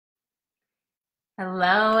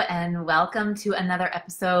Hello, and welcome to another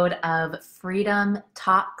episode of Freedom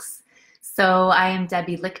Talks. So, I am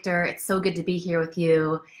Debbie Lichter. It's so good to be here with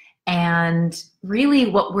you. And really,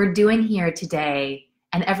 what we're doing here today,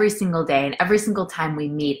 and every single day, and every single time we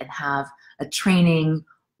meet and have a training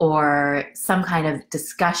or some kind of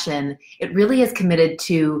discussion, it really is committed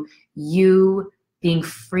to you being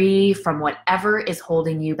free from whatever is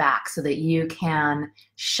holding you back so that you can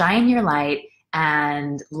shine your light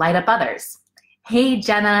and light up others. Hey,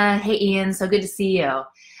 Jenna. Hey, Ian. So good to see you.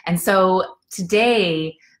 And so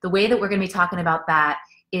today, the way that we're going to be talking about that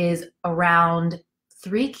is around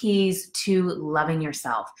 3 keys to loving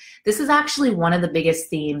yourself. This is actually one of the biggest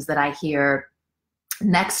themes that I hear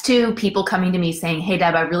next to people coming to me saying, hey,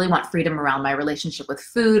 Deb, I really want freedom around my relationship with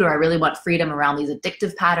food, or I really want freedom around these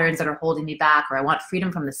addictive patterns that are holding me back, or I want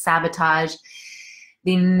freedom from the sabotage.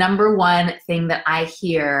 The number one thing that I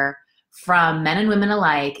hear from men and women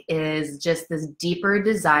alike is just this deeper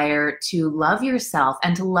desire to love yourself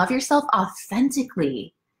and to love yourself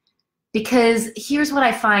authentically. Because here's what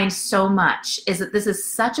I find so much is that this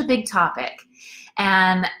is such a big topic,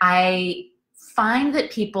 and I find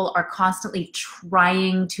that people are constantly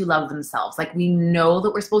trying to love themselves. Like, we know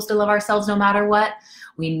that we're supposed to love ourselves no matter what.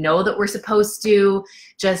 We know that we're supposed to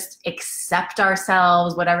just accept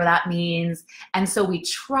ourselves, whatever that means. And so we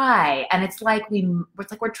try, and it's like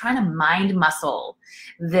we're trying to mind muscle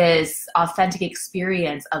this authentic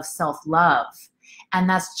experience of self-love. And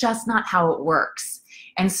that's just not how it works.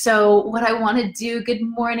 And so what I want to do, good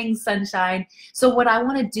morning, sunshine. So what I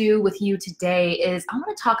want to do with you today is I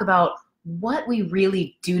want to talk about what we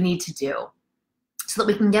really do need to do so that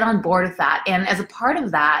we can get on board with that. And as a part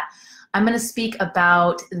of that, I'm going to speak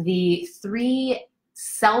about the 3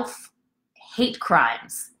 self-hate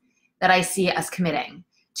crimes that I see us committing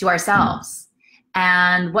to ourselves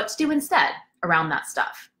and what to do instead around that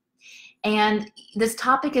stuff. And this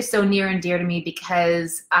topic is so near and dear to me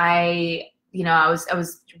because I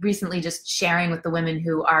was recently just sharing with the women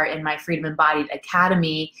who are in my Freedom Embodied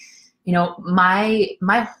Academy.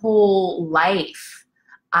 My whole life,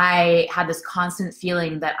 I had this constant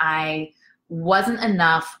feeling that I wasn't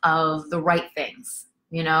enough of the right things.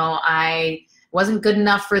 I wasn't good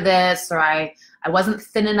enough for this, or I wasn't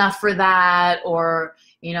thin enough for that, or,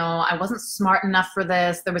 I wasn't smart enough for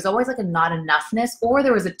this. There was always like a not enoughness, or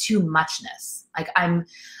there was a too muchness. Like I'm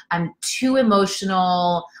too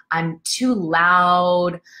emotional, I'm too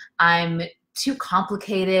loud, I'm too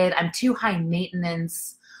complicated, I'm too high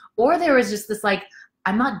maintenance. Or there was just this like,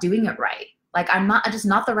 I'm not doing it right. Like I'm just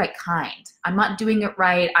not the right kind. I'm not doing it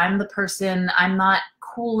right. I'm the person, I'm not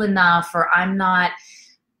cool enough, or I'm not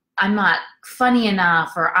funny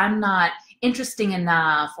enough, or I'm not interesting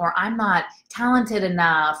enough, or I'm not talented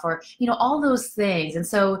enough, or, all those things. And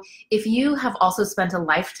so if you have also spent a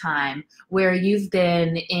lifetime where you've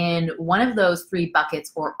been in one of those 3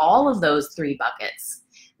 buckets or all of those 3 buckets,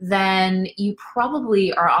 then you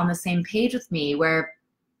probably are on the same page with me, where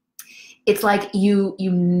it's like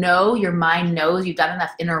your mind knows, you've done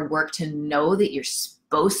enough inner work to know that you're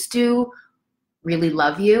supposed to really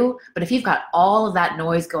love you. But if you've got all of that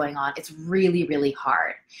noise going on, it's really, really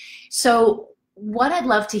hard. So what I'd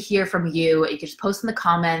love to hear from you, you can just post in the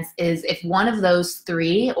comments, is if one of those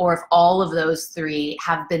 3 or if all of those 3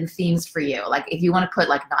 have been themes for you. Like if you want to put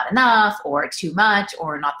like not enough or too much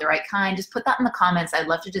or not the right kind, just put that in the comments. I'd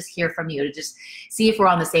love to just hear from you to just see if we're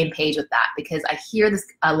on the same page with that, because I hear this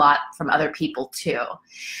a lot from other people too.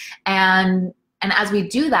 And as we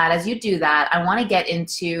do that, as you do that, I want to get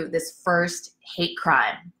into this first hate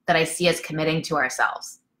crime that I see us committing to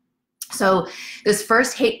ourselves. So this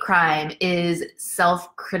first hate crime is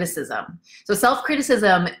self-criticism. So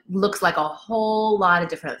self-criticism looks like a whole lot of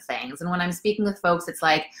different things. And when I'm speaking with folks, it's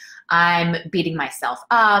like I'm beating myself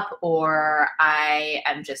up, or I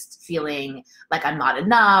am just feeling like I'm not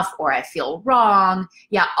enough, or I feel wrong.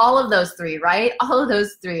 Yeah, all of those 3, right? All of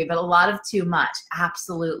those 3, but a lot of too much.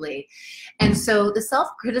 Absolutely. And so the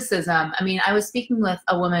self-criticism, I was speaking with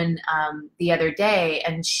a woman the other day,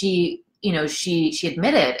 and she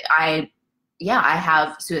admitted, I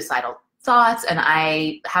have suicidal thoughts, and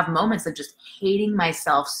I have moments of just hating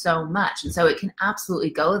myself so much. And so it can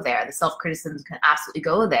absolutely go there. The self-criticism can absolutely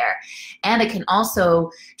go there. And it can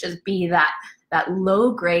also just be that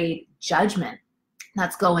low grade judgment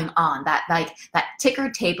that's going on, that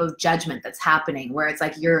ticker tape of judgment that's happening, where it's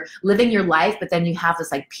like you're living your life, but then you have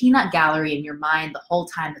this like peanut gallery in your mind the whole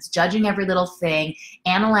time that's judging every little thing,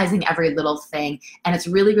 analyzing every little thing, and it's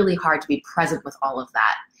really, really hard to be present with all of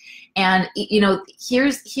that. And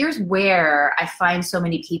here's where I find so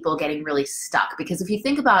many people getting really stuck, because if you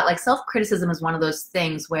think about it, like self-criticism is one of those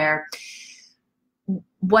things where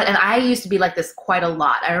and I used to be like this quite a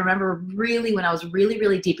lot. I remember really when I was really,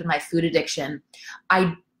 really deep in my food addiction,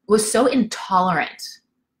 I was so intolerant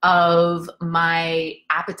of my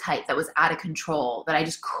appetite that was out of control that I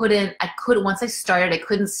just couldn't, once I started, I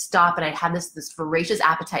couldn't stop, and I had this voracious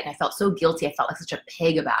appetite, and I felt so guilty. I felt like such a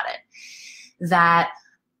pig about it, that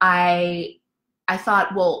I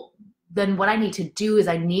thought, well, then what I need to do is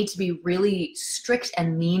I need to be really strict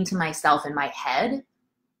and mean to myself in my head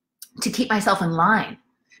to keep myself in line.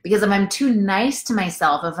 Because if I'm too nice to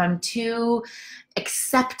myself, if I'm too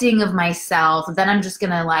accepting of myself, then I'm just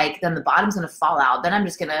gonna then the bottom's gonna fall out. Then I'm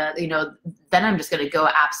just gonna, then I'm just gonna go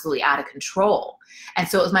absolutely out of control. And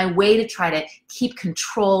so it was my way to try to keep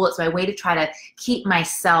control. It's my way to try to keep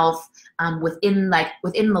myself within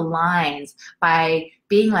the lines by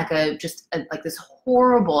being having this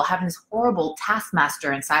horrible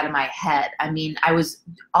taskmaster inside of my head. I mean, I was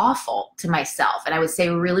awful to myself, and I would say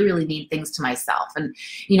really, really mean things to myself, and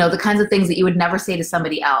the kinds of things that you would never say to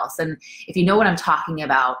somebody else. And if you know what I'm talking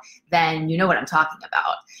about, then you know what I'm talking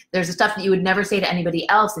about. There's the stuff that you would never say to anybody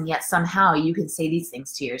else, and yet somehow you can say these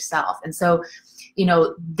things to yourself. And so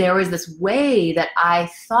there was this way that I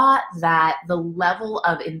thought that the level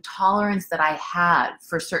of intolerance that I had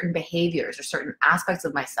for certain behaviors or certain aspects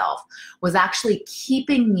of myself was actually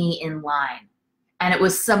keeping me in line. And it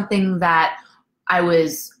was something that I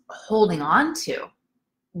was holding on to,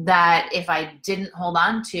 that if I didn't hold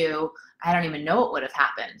on to, I don't even know what would have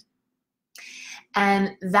happened.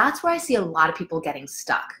 And that's where I see a lot of people getting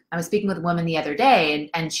stuck. I was speaking with a woman the other day,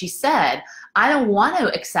 and she said, I don't want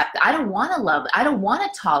to accept it. I don't want to love it. I don't want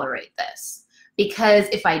to tolerate this, because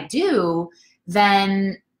if I do,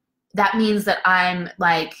 then that means that I'm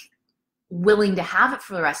willing to have it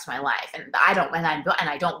for the rest of my life. And I don't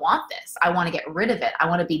want this. I want to get rid of it. I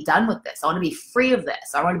want to be done with this. I want to be free of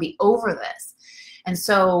this. I want to be over this. And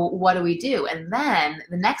so what do we do? And then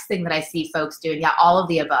the next thing that I see folks doing, all of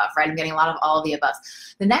the above, right? I'm getting a lot of all of the above.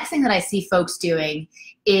 The next thing that I see folks doing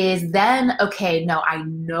is then, okay, no, I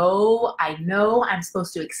know I'm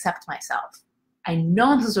supposed to accept myself. I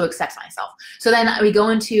know I'm supposed to accept myself. So then we go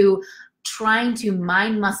into trying to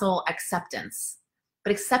mind muscle acceptance.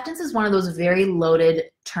 But acceptance is one of those very loaded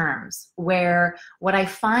terms, where what I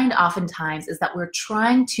find oftentimes is that we're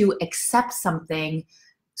trying to accept something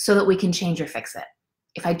so that we can change or fix it.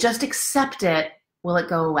 If I just accept it, will it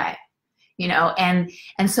go away? And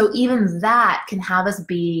so even that can have us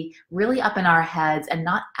be really up in our heads and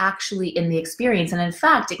not actually in the experience. And in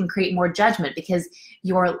fact, it can create more judgment, because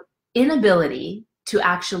your inability to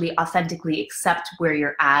actually authentically accept where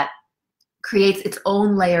you're at creates its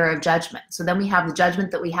own layer of judgment. So then we have the judgment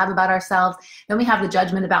that we have about ourselves, then we have the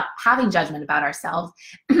judgment about having judgment about ourselves,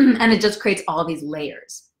 and it just creates all these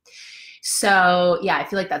layers. So yeah, I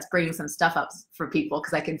feel like that's bringing some stuff up for people,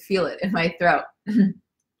 because I can feel it in my throat.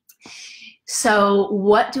 So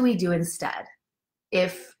what do we do instead?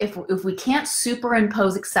 If we can't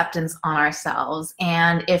superimpose acceptance on ourselves,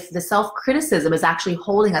 and if the self-criticism is actually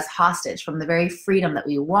holding us hostage from the very freedom that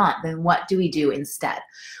we want, then what do we do instead?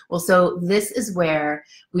 Well, so this is where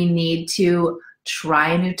we need to try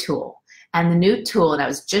a new tool. And the new tool, and I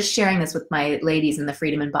was just sharing this with my ladies in the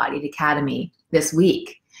Freedom Embodied Academy this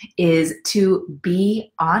week, is to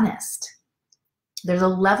be honest. There's a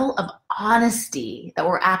level of honesty that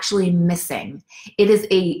we're actually missing. It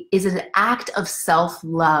is an act of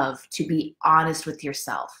self-love to be honest with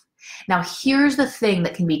yourself. Now, here's the thing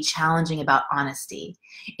that can be challenging about honesty,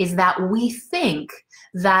 is that we think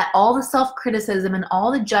that all the self-criticism and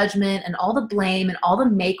all the judgment and all the blame and all the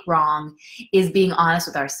make wrong is being honest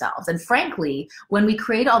with ourselves. And frankly, when we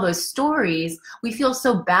create all those stories, we feel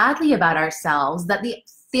so badly about ourselves that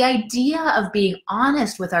the idea of being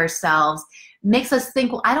honest with ourselves makes us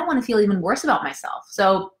think, well, I don't want to feel even worse about myself,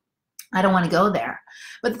 so I don't want to go there.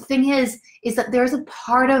 But the thing is that there's a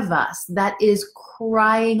part of us that is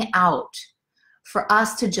crying out for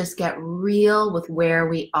us to just get real with where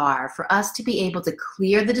we are, for us to be able to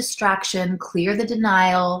clear the distraction, clear the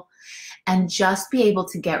denial, and just be able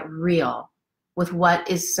to get real with what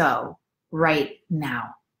is so right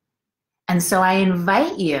now. And so I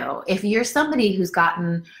invite you, if you're somebody who's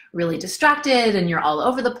gotten really distracted and you're all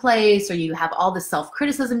over the place, or you have all this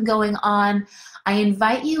self-criticism going on, I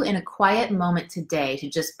invite you in a quiet moment today to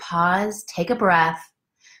just pause, take a breath,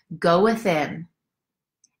 go within,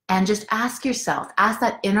 and just ask yourself, ask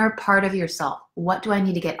that inner part of yourself, what do I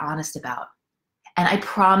need to get honest about? And I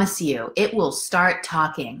promise you, it will start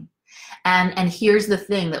talking. And here's the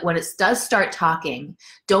thing, that when it does start talking,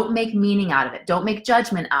 don't make meaning out of it. Don't make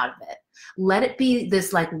judgment out of it. Let it be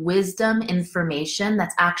this wisdom information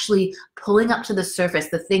that's actually pulling up to the surface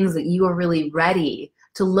the things that you are really ready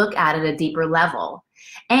to look at a deeper level.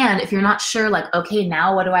 And if you're not sure, like, okay,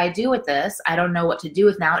 now what do I do with this? I don't know what to do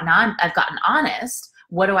with now. I've gotten honest.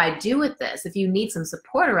 What do I do with this? If you need some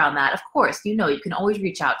support around that, of course, you can always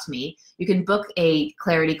reach out to me. You can book a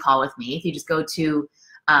clarity call with me. If you just go to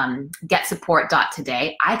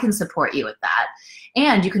getsupport.today, I can support you with that.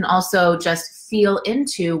 And you can also just feel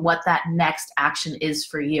into what that next action is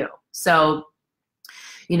for you. So,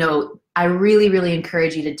 I really, really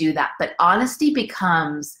encourage you to do that. But honesty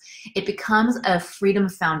becomes a freedom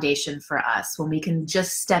foundation for us when we can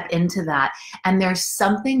just step into that. And there's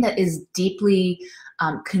something that is deeply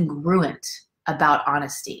congruent about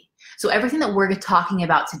honesty. So everything that we're talking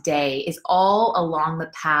about today is all along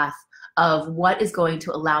the path of what is going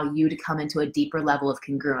to allow you to come into a deeper level of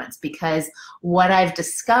congruence. Because what I've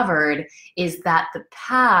discovered is that the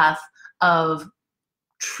path of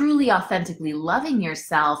truly authentically loving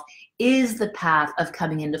yourself is the path of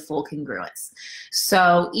coming into full congruence.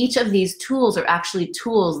 So each of these tools are actually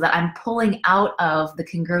tools that I'm pulling out of the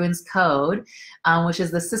congruence code, which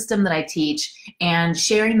is the system that I teach, and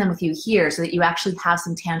sharing them with you here so that you actually have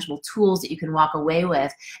some tangible tools that you can walk away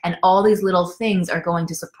with. And all these little things are going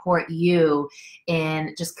to support you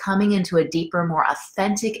in just coming into a deeper, more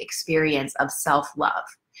authentic experience of self-love.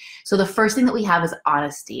 So the first thing that we have is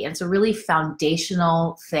honesty, and it's a really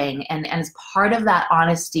foundational thing. And as part of that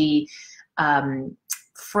honesty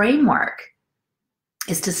framework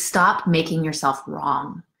is to stop making yourself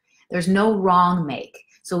wrong. There's no wrong make.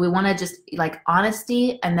 So we want to just like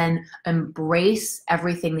honesty, and then embrace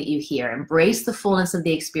everything that you hear. Embrace the fullness of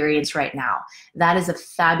the experience right now. That is a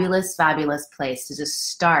fabulous, fabulous place to just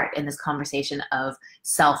start in this conversation of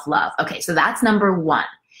self-love. Okay, so that's number one.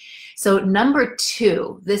 So number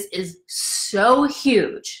two, this is so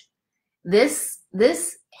huge. This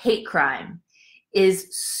hate crime is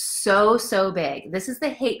so, so big. This is the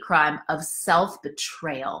hate crime of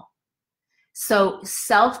self-betrayal. So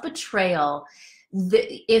self-betrayal,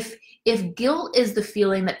 if guilt is the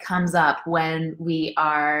feeling that comes up when we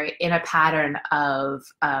are in a pattern of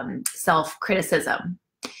self-criticism,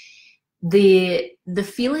 the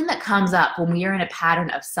feeling that comes up when we are in a pattern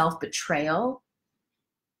of self-betrayal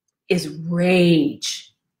is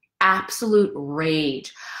rage, absolute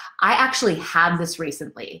rage. I actually had this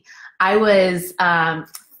recently. I was,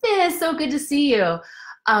 it's so good to see you.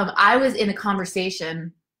 I was in a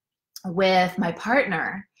conversation with my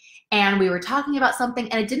partner, and we were talking about something,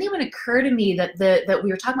 and it didn't even occur to me that we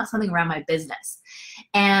were talking about something around my business.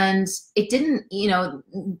 And it didn't,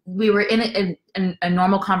 we were in a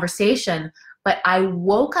normal conversation, but I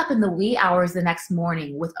woke up in the wee hours the next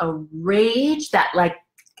morning with a rage that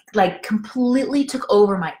like completely took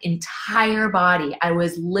over my entire body. I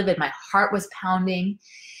was livid. My heart was pounding.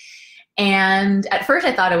 And at first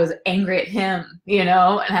I thought I was angry at him,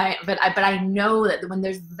 but I know that when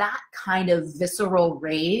there's that kind of visceral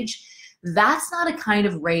rage, that's not a kind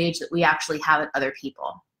of rage that we actually have at other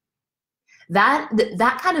people. That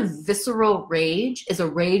kind of visceral rage is a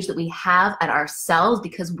rage that we have at ourselves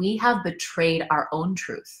because we have betrayed our own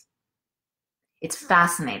truth. It's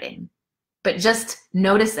fascinating. But just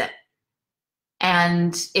notice it.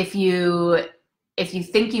 And if you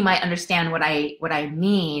think you might understand what I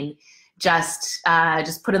mean, just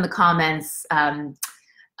put in the comments, yeah,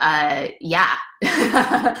 I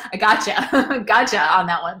gotcha on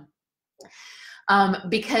that one.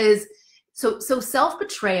 Because so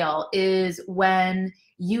self-betrayal is when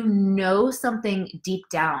you know something deep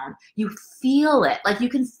down, you feel it, like you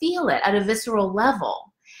can feel it at a visceral level.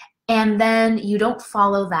 And then you don't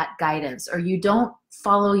follow that guidance, or you don't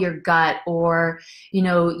follow your gut, or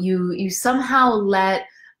you somehow let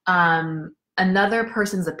another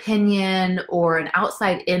person's opinion or an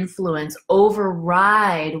outside influence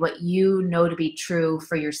override what you know to be true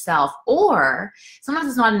for yourself. Or sometimes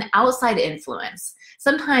it's not an outside influence.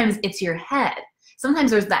 Sometimes it's your head.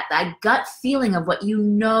 Sometimes there's that gut feeling of what you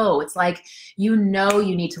know. It's like, you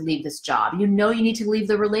need to leave this job. You need to leave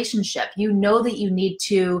the relationship. You know that you need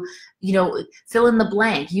to, fill in the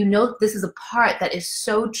blank. This is a part that is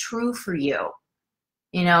so true for you,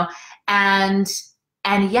 and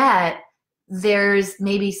yet there's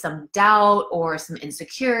maybe some doubt or some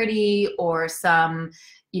insecurity or some,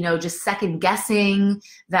 just second guessing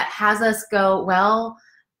that has us go, well,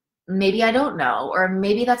 maybe I don't know, or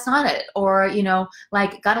maybe that's not it, or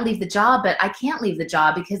gotta leave the job, but I can't leave the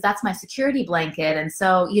job because that's my security blanket. And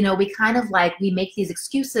so we kind of we make these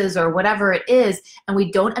excuses or whatever it is, and we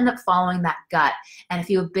don't end up following that gut. And if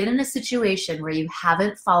you have been in a situation where you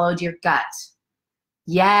haven't followed your gut,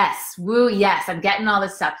 yes, woo, yes, I'm getting all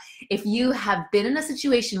this stuff. If you have been in a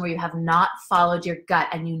situation where you have not followed your gut,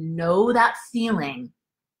 and that feeling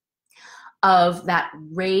of that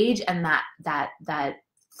rage and that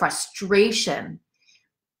frustration,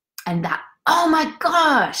 and that, oh my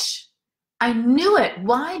gosh, I knew it.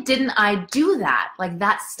 Why didn't I do that? Like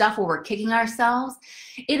that stuff where we're kicking ourselves.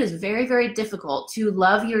 It is very, very difficult to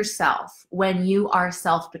love yourself when you are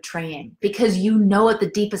self-betraying, because you know at the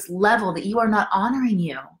deepest level that you are not honoring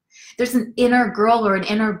you. There's an inner girl or an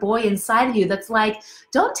inner boy inside of you that's like,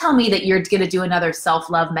 don't tell me that you're going to do another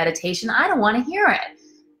self-love meditation. I don't want to hear it,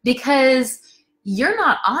 because you're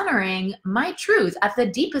not honoring my truth at the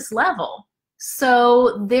deepest level.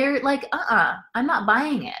 So they're like, I'm not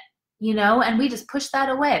buying it. You know, and we just push that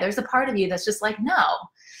away. There's a part of you that's just like, no.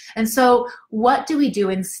 And so what do we do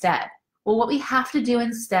instead? Well, what we have to do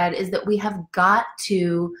instead is that we have got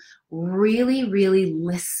to really, really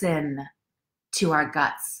listen to our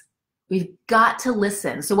guts. We've got to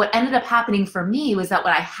listen. So what ended up happening for me was that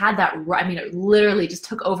when I had that, I mean, it literally just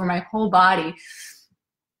took over my whole body.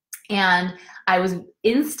 And I was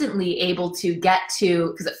instantly able to get to,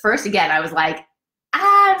 because at first, again, I was like,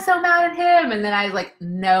 I'm so mad at him. And then I was like,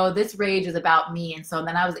 no, this rage is about me. And so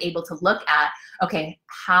then I was able to look at, okay,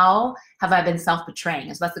 how have I been self-betraying?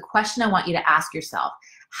 And so that's the question I want you to ask yourself.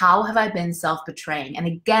 How have I been self-betraying? And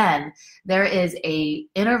again, there is a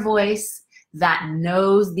inner voice that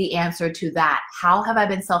knows the answer to that. How have I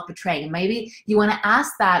been self-betraying? And maybe you want to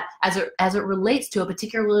ask that as it relates to a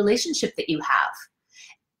particular relationship that you have.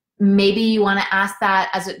 Maybe you want to ask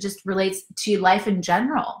that as it just relates to life in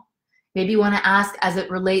general. Maybe you want to ask as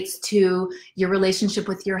it relates to your relationship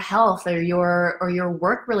with your health or your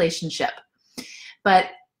work relationship. But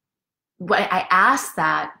what I asked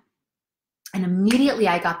that, and immediately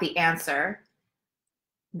I got the answer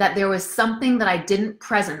that there was something that I didn't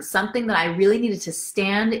present, something that I really needed to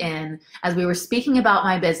stand in as we were speaking about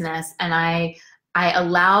my business, and I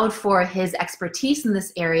allowed for his expertise in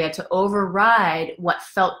this area to override what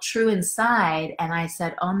felt true inside, and I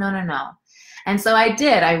said, oh, no, no, no. And so I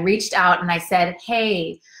did. I reached out and I said,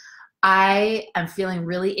 hey, I am feeling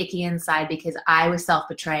really icky inside because I was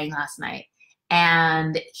self-betraying last night.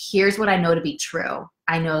 And here's what I know to be true.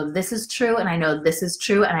 I know this is true, and I know this is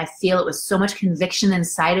true, and I feel it with so much conviction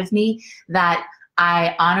inside of me that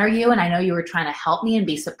I honor you, and I know you were trying to help me and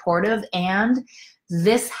be supportive, and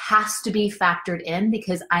this has to be factored in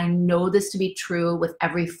because I know this to be true with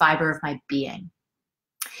every fiber of my being.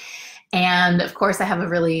 And of course, I have a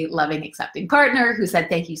really loving, accepting partner who said,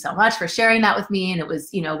 thank you so much for sharing that with me. And it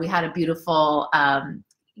was, you know, we had a beautiful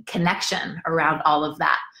connection around all of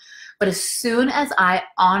that. But as soon as I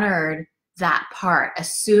honored that part,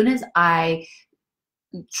 as soon as I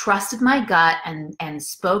trusted my gut and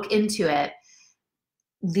spoke into it,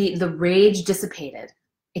 the rage dissipated.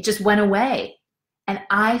 It just went away. And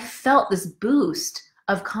I felt this boost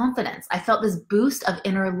of confidence. I felt this boost of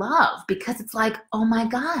inner love because it's like, oh my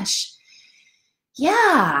gosh,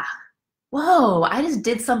 yeah, whoa, I just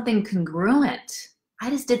did something congruent. I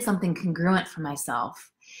just did something congruent for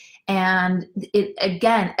myself. And it,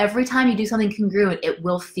 again, every time you do something congruent, it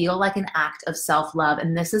will feel like an act of self-love.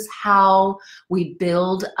 And this is how we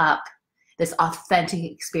build up this authentic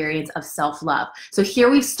experience of self-love. So here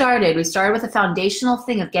we started with a foundational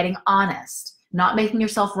thing of getting honest, not making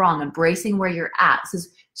yourself wrong, embracing where you're at. This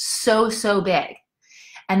is so, so big.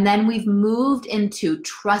 And then we've moved into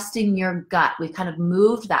trusting your gut. We've kind of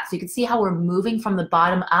moved that. So you can see how we're moving from the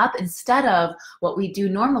bottom up instead of what we do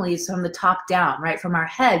normally is from the top down, right? From our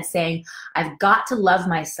head saying, I've got to love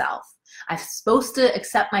myself. I'm supposed to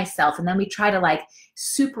accept myself. And then we try to like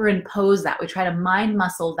superimpose that. We try to mind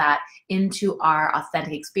muscle that into our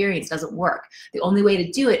authentic experience. It doesn't work. The only way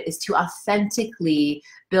to do it is to authentically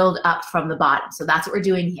build up from the bottom. So that's what we're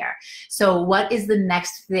doing here. So what is the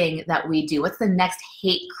next thing that we do? What's the next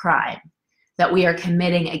hate crime that we are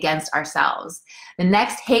committing against ourselves? The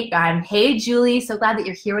next hate crime, hey Julie, so glad that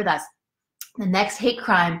you're here with us. The next hate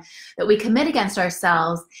crime that we commit against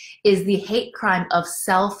ourselves is the hate crime of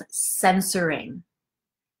self-censoring.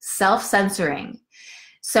 Self-censoring.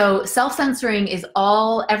 So self-censoring is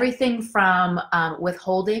everything from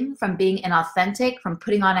withholding, from being inauthentic, from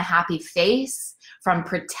putting on a happy face, from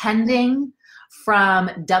pretending, from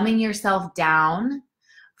dumbing yourself down,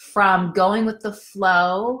 from going with the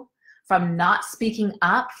flow, from not speaking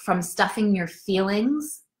up, from stuffing your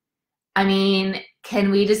feelings. I mean,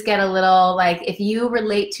 can we just get a little, like, if you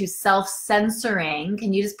relate to self-censoring,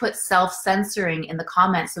 can you just put self-censoring in the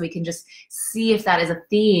comments so we can just see if that is a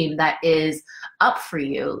theme that is up for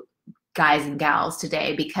you, guys and gals,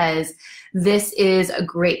 today? Because this is a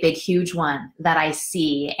great, big, huge one that I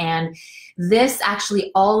see. And this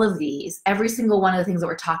actually, all of these, every single one of the things that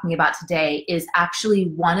we're talking about today is actually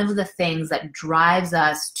one of the things that drives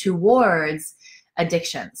us towards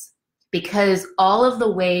addictions. because all of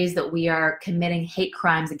the ways that we are committing hate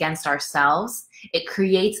crimes against ourselves, it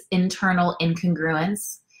creates internal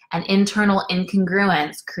incongruence. And internal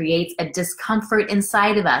incongruence creates a discomfort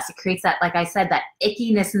inside of us. It creates that, like I said, that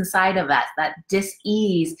ickiness inside of us, that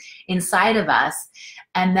dis-ease inside of us.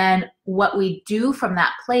 And then what we do from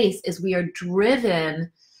that place is we are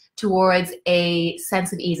driven towards a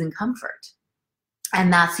sense of ease and comfort.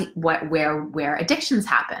 And that's where addictions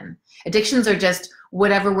happen. Addictions are just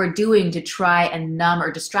whatever we're doing to try and numb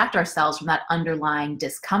or distract ourselves from that underlying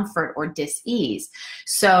discomfort or dis-ease.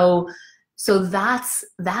 So that's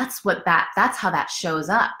how that shows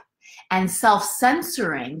up. And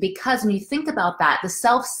self-censoring, because when you think about that, the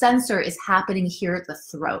self-censor is happening here at the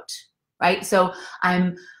throat, right? So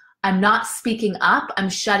I'm not speaking up, I'm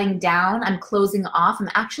shutting down, I'm closing off, I'm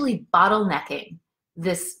actually bottlenecking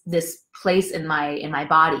this place in my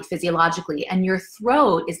body physiologically. And your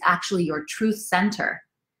throat is actually your truth center.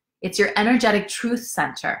 It's your energetic truth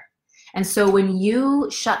center. And so when you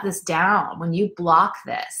shut this down, when you block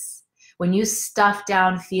this, when you stuff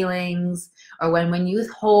down feelings, or when you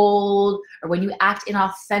hold, or when you act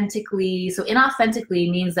inauthentically. So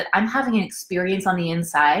inauthentically means that I'm having an experience on the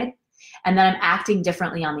inside and then I'm acting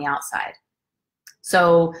differently on the outside.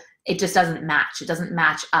 So it just doesn't match. It doesn't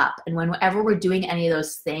match up. And whenever we're doing any of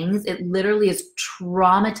those things, it literally is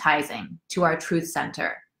traumatizing to our truth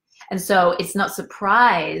center. And so it's no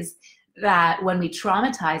surprise that when we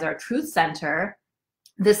traumatize our truth center,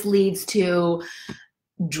 this leads to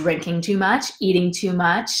drinking too much, eating too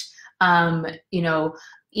much,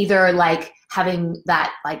 either like having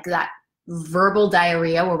that verbal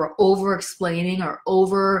diarrhea where we're over explaining or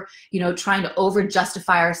over, trying to over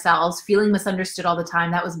justify ourselves, feeling misunderstood all the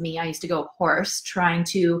time. That was me. I used to go hoarse trying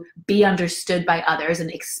to be understood by others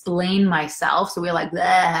and explain myself. So we're like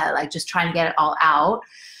just trying to get it all out,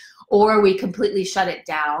 or we completely shut it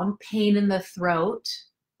down, pain in the throat,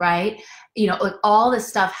 right? Like all this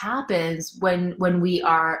stuff happens when we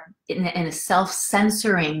are in a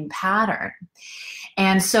self-censoring pattern.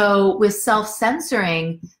 And so with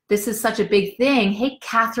self-censoring, this is such a big thing. Hey,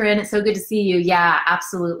 Catherine, it's so good to see you. Yeah,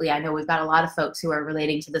 absolutely. I know we've got a lot of folks who are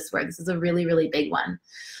relating to this word. This is a really, really big one.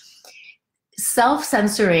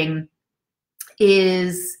 Self-censoring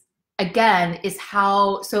is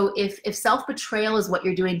how, so if self-betrayal is what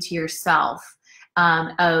you're doing to yourself,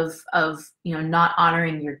 of not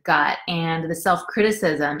honoring your gut, and the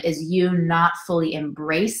self-criticism is you not fully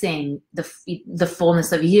embracing the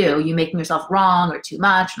fullness of you making yourself wrong or too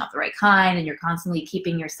much, not the right kind, and you're constantly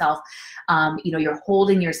keeping yourself, you're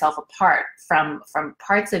holding yourself apart from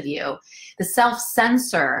parts of you. The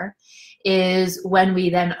self-censor is when we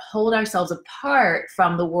then hold ourselves apart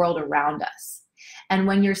from the world around us. And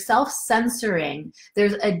when you're self-censoring,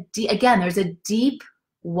 there's a deep,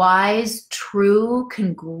 wise, true,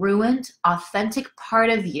 congruent, authentic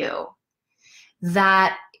part of you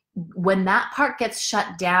that when that part gets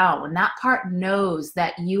shut down, when that part knows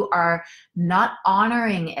that you are not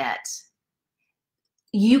honoring it,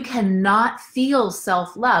 you cannot feel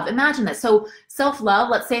self-love. Imagine that. So self-love,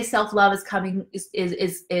 let's say self-love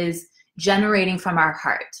is generating from our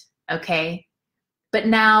heart, okay? But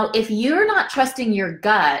now if you're not trusting your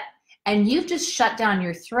gut and you've just shut down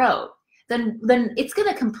your throat, then it's going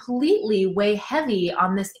to completely weigh heavy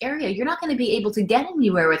on this area. You're not going to be able to get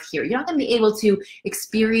anywhere with here. You're not going to be able to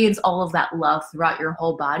experience all of that love throughout your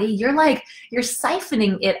whole body. You're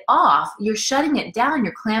siphoning it off. You're shutting it down.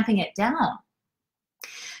 You're clamping it down.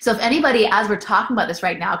 So if anybody, as we're talking about this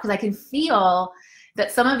right now, because I can feel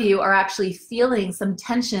that some of you are actually feeling some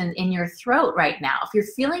tension in your throat right now. If you're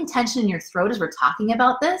feeling tension in your throat as we're talking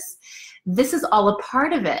about this is all a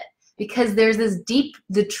part of it. Because there's this deep,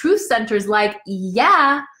 the truth center is like,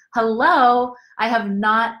 yeah, hello, I have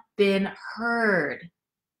not been heard.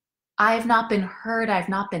 I have not been heard. I've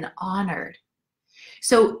not been honored.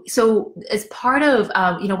 So as part of,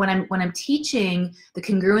 when I'm teaching the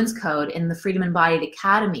congruence code in the Freedom Embodied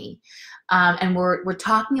Academy, and we're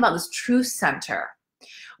talking about this truth center,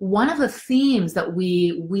 one of the themes that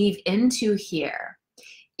we weave into here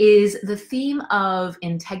is the theme of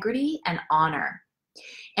integrity and honor.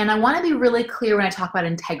 And I want to be really clear when I talk about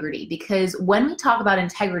integrity, because when we talk about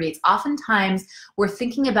integrity, it's oftentimes we're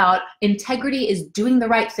thinking about integrity is doing the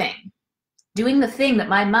right thing, doing the thing that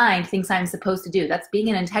my mind thinks I'm supposed to do. That's being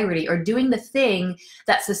in integrity, or doing the thing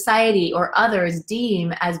that society or others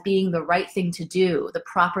deem as being the right thing to do, the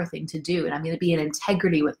proper thing to do. And I'm going to be in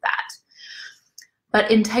integrity with that. But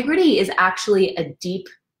integrity is actually a deep,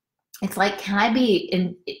 it's like, can I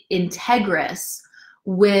be integrous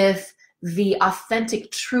with the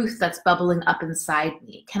authentic truth that's bubbling up inside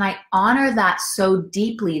me? Can I honor that so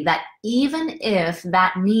deeply that even if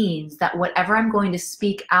that means that whatever I'm going to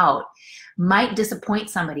speak out might disappoint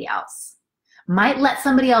somebody else, might let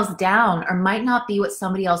somebody else down, or might not be what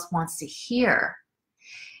somebody else wants to hear,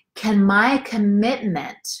 can my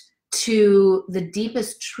commitment to the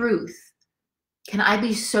deepest truth, can I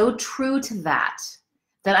be so true to that,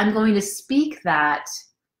 that I'm going to speak that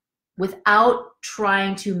without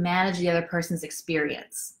trying to manage the other person's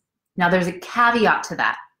experience? Now, there's a caveat to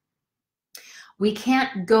that. We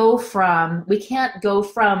can't go from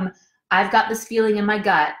I've got this feeling in my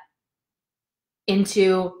gut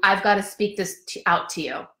into I've got to speak this out to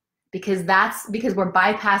you, because we're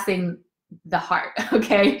bypassing the heart,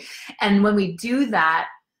 okay? And when we do that,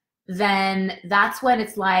 then that's when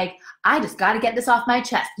it's like, I just got to get this off my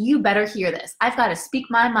chest. You better hear this. I've got to speak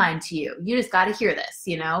my mind to you. You just got to hear this,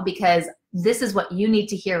 because this is what you need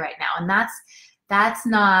to hear right now. And that's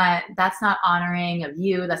not honoring of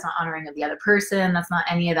you. That's not honoring of the other person. That's not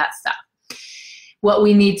any of that stuff. What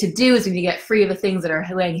we need to do is we need to get free of the things that are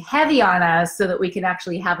weighing heavy on us so that we can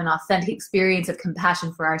actually have an authentic experience of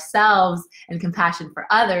compassion for ourselves and compassion for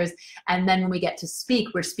others. And then when we get to speak,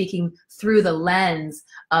 we're speaking through the lens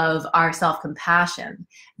of our self-compassion.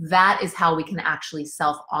 That is how we can actually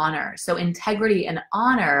self-honor. So integrity and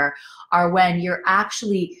honor are when you're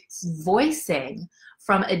actually voicing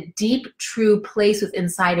from a deep, true place within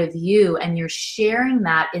inside of you, and you're sharing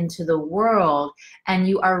that into the world, and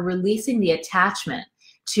you are releasing the attachment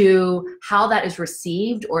to how that is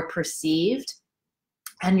received or perceived.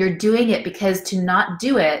 And you're doing it because to not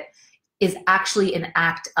do it is actually an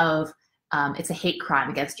act of, it's a hate crime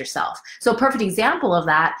against yourself. So a perfect example of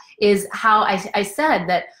that is how I said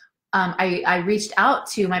that I reached out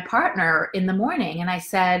to my partner in the morning, and I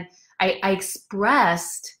said, I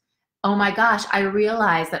expressed, oh my gosh, I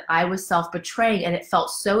realized that I was self-betraying and it felt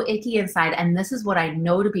so icky inside, and this is what I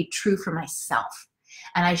know to be true for myself.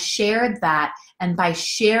 And I shared that, and by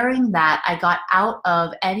sharing that, I got out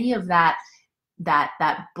of any of that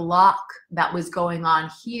block that was going on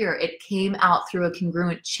here. It came out through a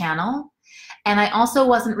congruent channel. And I also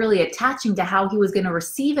wasn't really attaching to how he was going to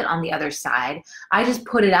receive it on the other side. I just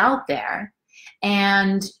put it out there.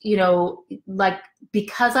 And,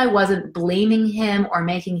 because I wasn't blaming him or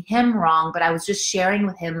making him wrong, but I was just sharing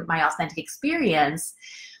with him my authentic experience,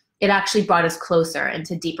 it actually brought us closer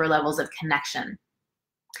into deeper levels of connection.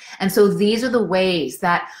 And so these are the ways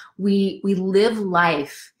that we live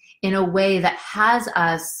life in a way that has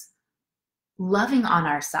us loving on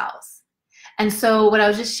ourselves. And so what I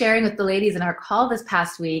was just sharing with the ladies in our call this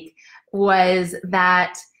past week was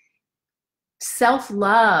that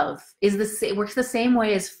self-love works the same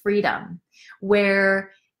way as freedom,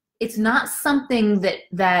 where it's not something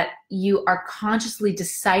that you are consciously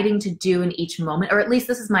deciding to do in each moment, or at least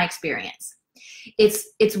this is my experience.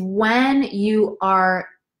 It's when you are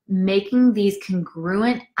making these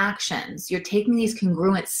congruent actions, you're taking these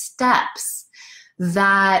congruent steps,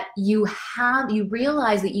 that you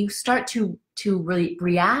realize that you start to really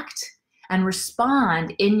react and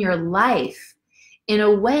respond in your life in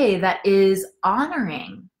a way that is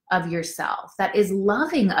honoring of yourself, that is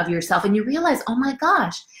loving of yourself. And you realize, oh my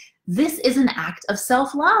gosh, this is an act of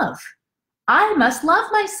self-love. I must love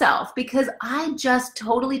myself because I just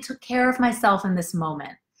totally took care of myself in this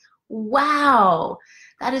moment. Wow,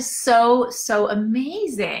 that is so, so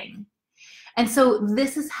amazing. And so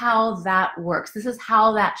this is how that works. This is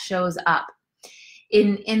how that shows up.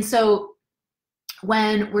 And so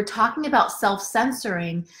when we're talking about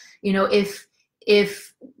self-censoring,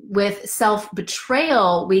 if with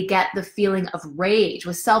self-betrayal, we get the feeling of rage.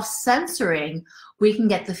 With self-censoring, we can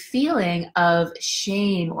get the feeling of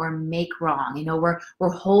shame or make wrong. We're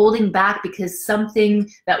holding back because something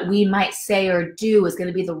that we might say or do is going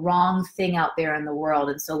to be the wrong thing out there in the world.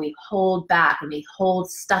 And so we hold back and we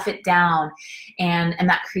stuff it down. And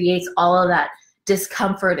that creates all of that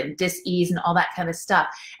discomfort and dis-ease and all that kind of stuff.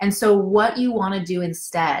 And so what you want to do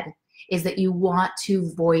instead is that you want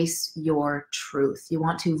to voice your truth. You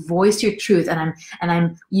want to voice your truth. And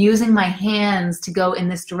I'm using my hands to go in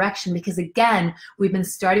this direction because, again, we've been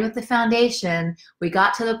starting with the foundation, we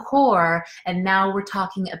got to the core, and now we're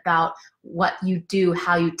talking about what you do,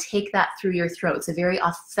 how you take that through your throat. It's a very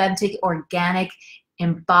authentic, organic,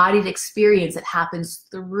 embodied experience that happens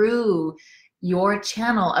through your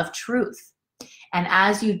channel of truth. And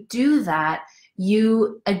as you do that,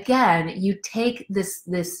 you take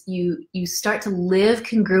you start to live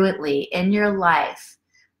congruently in your life.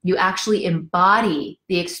 You actually embody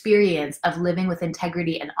the experience of living with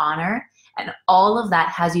integrity and honor, and all of that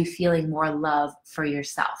has you feeling more love for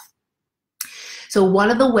yourself. So one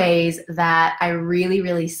of the ways that I really,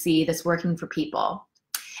 really see this working for people,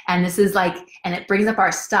 and this is like, and it brings up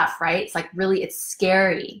our stuff, right? It's like really, it's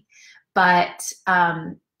scary. But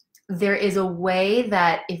there is a way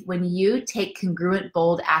that when you take congruent,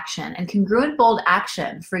 bold action, and congruent, bold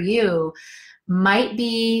action for you might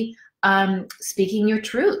be speaking your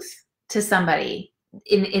truth to somebody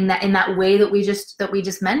in that way that we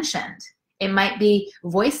just mentioned. It might be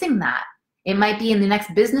voicing that. It might be in the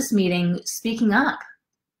next business meeting, speaking up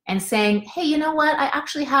and saying, hey, you know what? I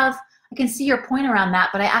can see your point around that,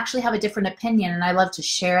 but I actually have a different opinion and I love to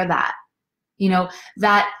share that. You know,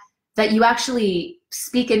 that you actually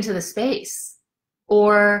speak into the space.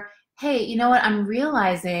 Or, hey, you know what? I'm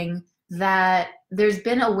realizing that there's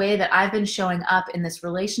been a way that I've been showing up in this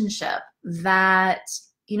relationship that,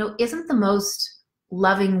 you know, isn't the most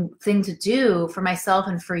loving thing to do for myself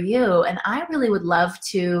and for you. And I really would love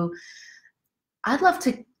to, I'd love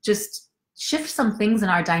to just shift some things in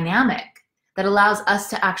our dynamic that allows us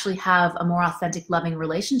to actually have a more authentic, loving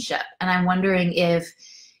relationship. And I'm wondering if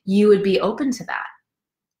you would be open to that.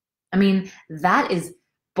 I mean, that is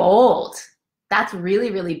bold. That's really,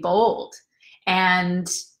 really bold. And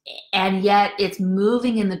yet it's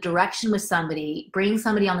moving in the direction with somebody, bringing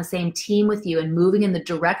somebody on the same team with you and moving in the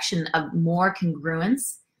direction of more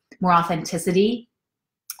congruence, more authenticity.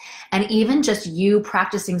 And even just you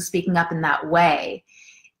practicing speaking up in that way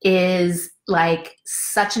is like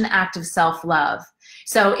such an act of self-love.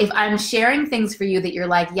 So if I'm sharing things for you that you're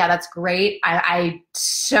like, yeah, that's great, I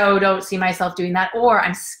so don't see myself doing that, or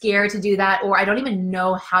I'm scared to do that, or I don't even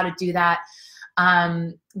know how to do that,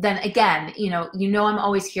 then again, you know I'm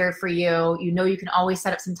always here for you. You know you can always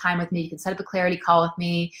set up some time with me. You can set up a clarity call with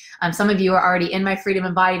me. Some of you are already in my Freedom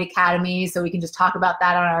Embodied Academy, so we can just talk about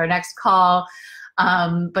that on our next call.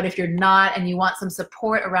 But if you're not and you want some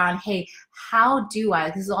support around, hey, how do I,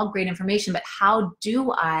 this is all great information, but how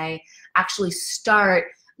do I actually start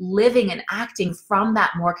living and acting from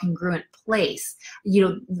that more congruent place? You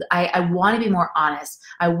know, I want to be more honest.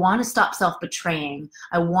 I want to stop self-betraying.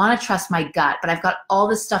 I want to trust my gut, but I've got all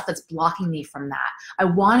this stuff that's blocking me from that. I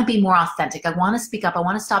want to be more authentic. I want to speak up. I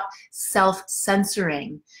want to stop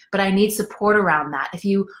self-censoring, but I need support around that. If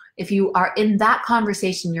you are in that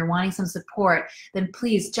conversation, you're wanting some support, then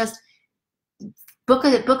please just book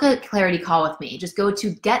a clarity call with me. Just go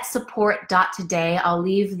to getsupport.today. I'll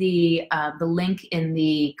leave the link in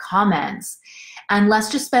the comments, and let's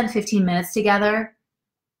just spend 15 minutes together.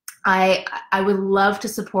 I would love to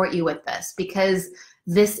support you with this, because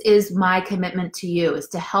this is my commitment to you, is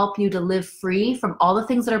to help you to live free from all the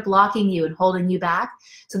things that are blocking you and holding you back,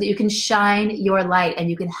 so that you can shine your light and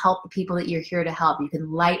you can help the people that you're here to help. You can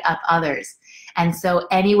light up others. And so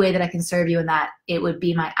any way that I can serve you in that, it would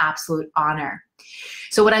be my absolute honor.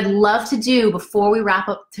 So what I'd love to do before we wrap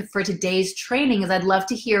up for today's training is I'd love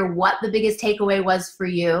to hear what the biggest takeaway was for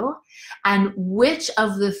you, and which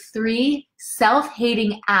of the 3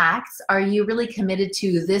 self-hating acts are you really committed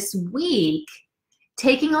to this week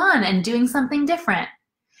taking on and doing something different.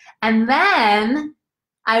 And then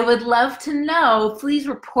I would love to know, please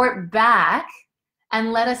report back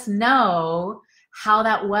and let us know how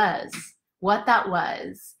that was, what that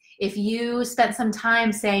was. If you spent some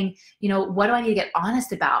time saying, you know, what do I need to get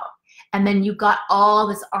honest about? And then you got all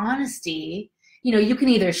this honesty, you know, you can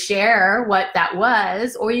either share what that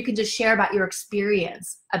was, or you can just share about your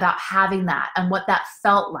experience about having that and what that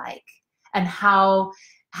felt like, and how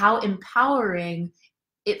empowering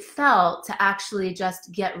it felt to actually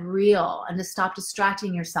just get real and to stop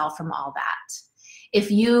distracting yourself from all that.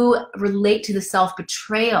 If you relate to the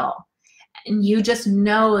self-betrayal and you just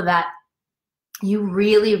know that you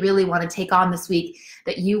really, really want to take on this week,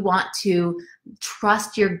 that you want to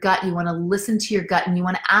trust your gut, you want to listen to your gut, and you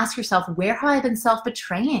want to ask yourself, where have I been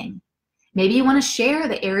self-betraying? Maybe you want to share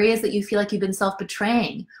the areas that you feel like you've been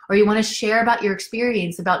self-betraying, or you want to share about your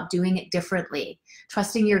experience about doing it differently,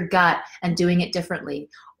 trusting your gut and doing it differently.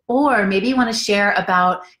 Or maybe you want to share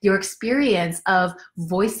about your experience of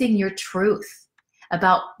voicing your truth,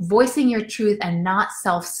 about voicing your truth and not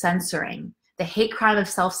self-censoring. The hate crime of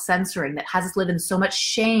self-censoring that has us live in so much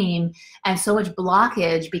shame and so much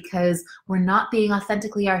blockage because we're not being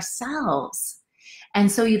authentically ourselves. And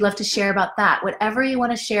so you'd love to share about that. Whatever you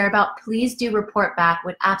want to share about, please do report back.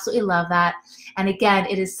 Would absolutely love that. And again,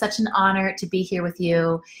 it is such an honor to be here with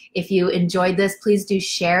you. If you enjoyed this, please do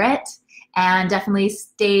share it. And definitely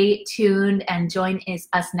stay tuned and join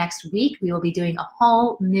us next week. We will be doing a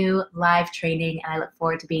whole new live training, and I look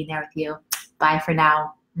forward to being there with you. Bye for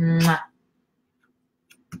now. Mwah.